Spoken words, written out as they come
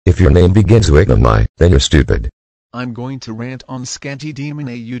If your name begins with my, then you're stupid. I'm going to rant on Scanty Daemon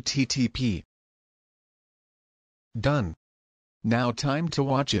AUTTP. Done. Now time to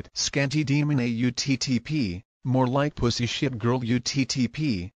watch it. Scanty Daemon AUTTP, more like pussy shit girl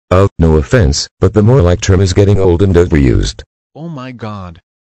UTTP. Oh, no offense, but the more like term is getting old and overused. Oh my god.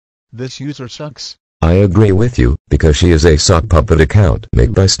 This user sucks. I agree with you, because she is a sock puppet account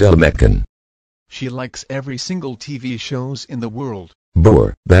made by Stella Meccan. She likes every single TV shows in the world.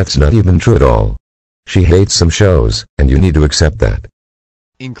 Bore, that's not even true at all. She hates some shows, and you need to accept that.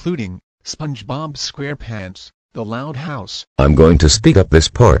 Including SpongeBob SquarePants, The Loud House. I'm going to speed up this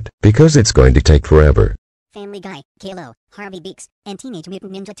part, because it's going to take forever. Family Guy, Kalo, Harvey Beaks, and Teenage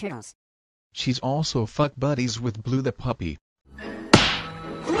Mutant Ninja Turtles. She's also fuck buddies with Blue the Puppy.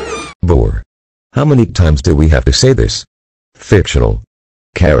 Bore. How many times do we have to say this? Fictional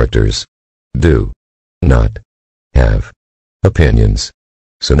characters do not have opinions.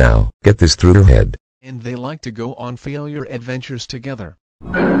 So now, get this through your head. And they like to go on failure adventures together.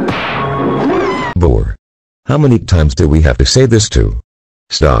 Bore. How many times do we have to say this too?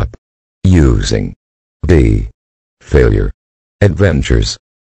 Stop using the failure adventures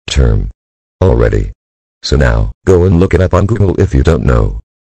term already. So now, go and look it up on Google if you don't know.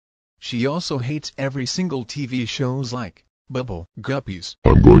 She also hates every single TV shows like Bubble Guppies.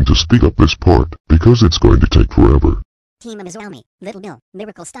 I'm going to speed up this part, because it's going to take forever. Team of Mizrami, Little Bill,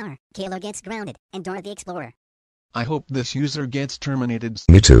 Miracle Star, Kalo Gets Grounded, and Dora the Explorer. I hope this user gets terminated.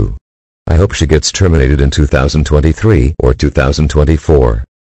 Me too. I hope she gets terminated in 2023 or 2024.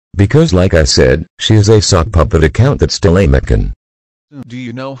 Because like I said, she is a sock puppet account that's still a Meccan. Do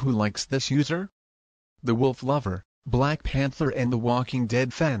you know who likes this user? The Wolf Lover, Black Panther and The Walking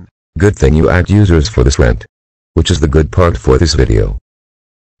Dead fan. Good thing you add users for this rant. Which is the good part for this video.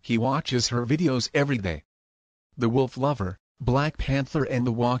 He watches her videos every day. The Wolf Lover, Black Panther and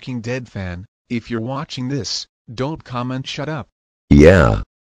The Walking Dead fan, if you're watching this, don't comment shut up. Yeah.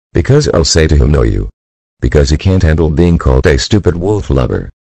 Because I'll say to him no you. Because he can't handle being called a stupid wolf lover.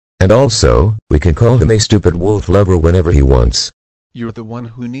 And also, we can call him a stupid wolf lover whenever he wants. You're the one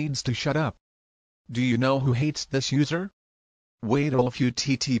who needs to shut up. Do you know who hates this user? Wait all few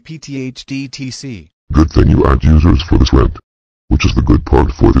TTPTHDTC. Good thing you add users for this rant. Which is the good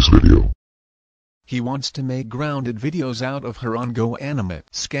part for this video. He wants to make grounded videos out of her on Go Animate.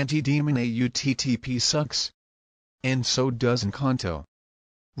 Scanty Daemon AUTTP sucks. And so does Encanto.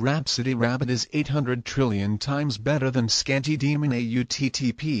 Rhapsody Rabbit is 800 trillion times better than Scanty Daemon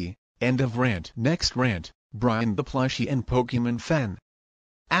AUTTP. End of rant. Next rant, Brian the Plushie and Pokemon fan.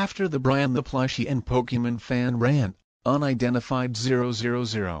 After the Brian the Plushie and Pokemon fan rant, unidentified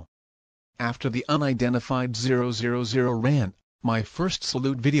 000. After the unidentified 000 rant, my first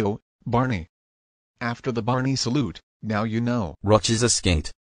salute video, Barney. After the Barney salute, now you know. Roch is a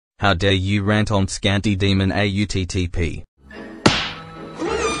Skeet. How dare you rant on Scanty Daemon AUTTP.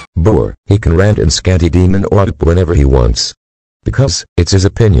 Bore, he can rant in Scanty Daemon AUTTP whenever he wants. Because, it's his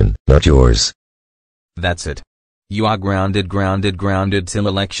opinion, not yours. That's it. You are grounded till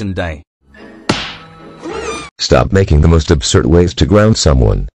election day. Stop making the most absurd ways to ground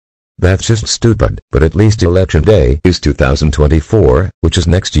someone. That's just stupid, but at least election day is 2024, which is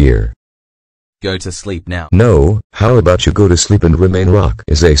next year. Go to sleep now. No, how about you go to sleep and remain Roch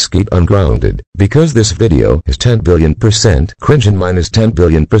is a Skeet ungrounded, because this video is 10 billion% cringe and mine is 10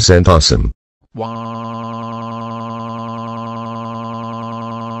 billion% awesome. Shut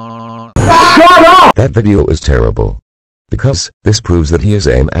up! That video is terrible. Because, this proves that he is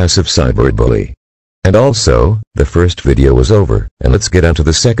a massive cyberbully. And also, the first video was over, and let's get on to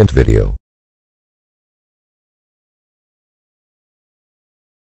the second video.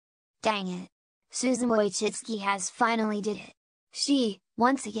 Dang it. Susan Wojcicki has finally did it. She,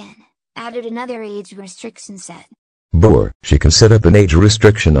 once again, added another age restriction set. Bore, she can set up an age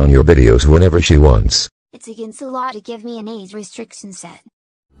restriction on your videos whenever she wants. It's against the law to give me an age restriction set.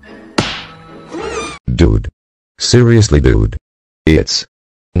 Dude. Seriously dude. It's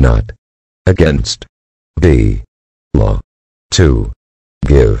not against the law to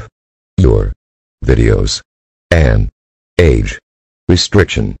give your videos an age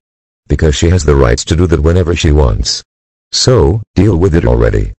restriction. Because she has the rights to do that whenever she wants. So, deal with it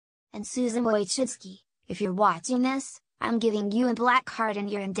already. And Susan Wojcicki, if you're watching this, I'm giving you a black heart and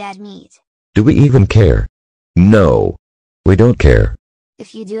you're in dead meat. Do we even care? No. We don't care.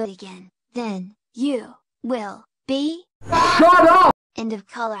 If you do it again, then, you, will, be... Shut up! End of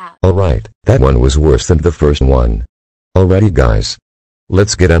call out. Alright, that one was worse than the first one. Alrighty guys.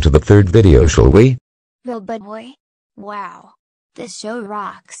 Let's get on to the third video shall we? Robotboy? Wow. This show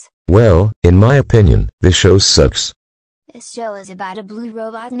rocks. Well, in my opinion, this show sucks. This show is about a blue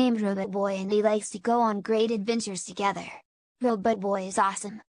robot named Robotboy and he likes to go on great adventures together. Robotboy is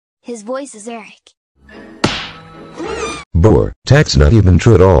awesome. His voice is Eric. Bore, that's not even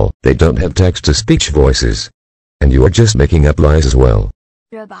true at all. They don't have text-to-speech voices. And you are just making up lies as well.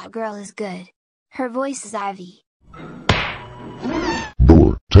 Robot Girl is good. Her voice is Ivy.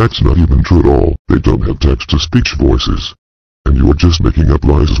 Bore, that's not even true at all. They don't have text-to-speech voices. And you are just making up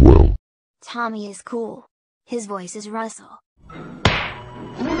lies as well. Tommy is cool. His voice is Russell.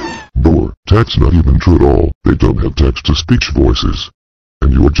 Bore, that's not even true at all. They don't have text-to-speech voices.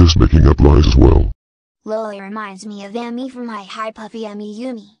 And you are just making up lies as well. Lily reminds me of Amy from My Hi Puffy Emmy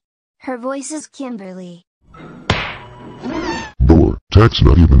Yumi. Her voice is Kimberly. Bore, that's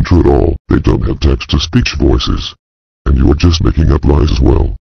not even true at all. They don't have text-to-speech voices. And you are just making up lies as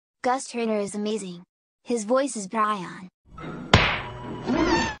well. Gus Turner is amazing. His voice is Brian.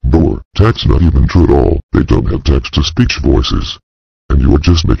 Bore, that's not even true at all. They don't have text-to-speech voices. And you are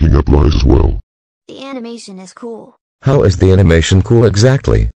just making up lies as well. The animation is cool. How is the animation cool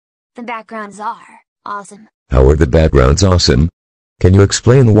exactly? The backgrounds are awesome. How are the backgrounds awesome? Can you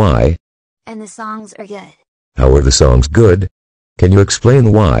explain why? And the songs are good. How are the songs good? Can you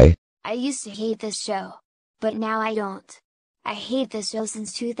explain why? I used to hate this show. But now I don't. I hate this show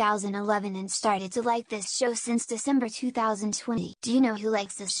since 2011 and started to like this show since December 2020. Do you know who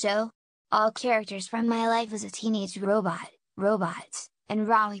likes this show? All characters from my life as a teenage robot, robots, and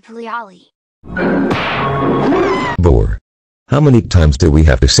Rawi Paliali. Bore. How many times do we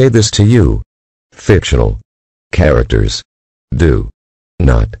have to say this to you? Fictional characters do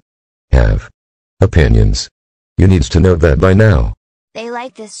not have opinions. You need to know that by now. They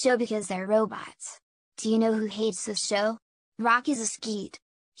like this show because they're robots. Do you know who hates this show? Roch is a Skeet.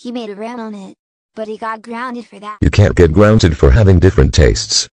 He made a rant on it, but he got grounded for that. You can't get grounded for having different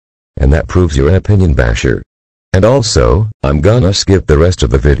tastes. And that proves you're an opinion basher. And also, I'm gonna skip the rest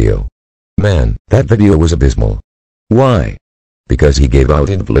of the video. Man, that video was abysmal. Why? Because he gave out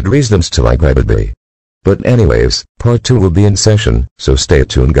invalid reasons to like Robotboy. But anyways, part 2 will be in session, so stay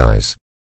tuned guys.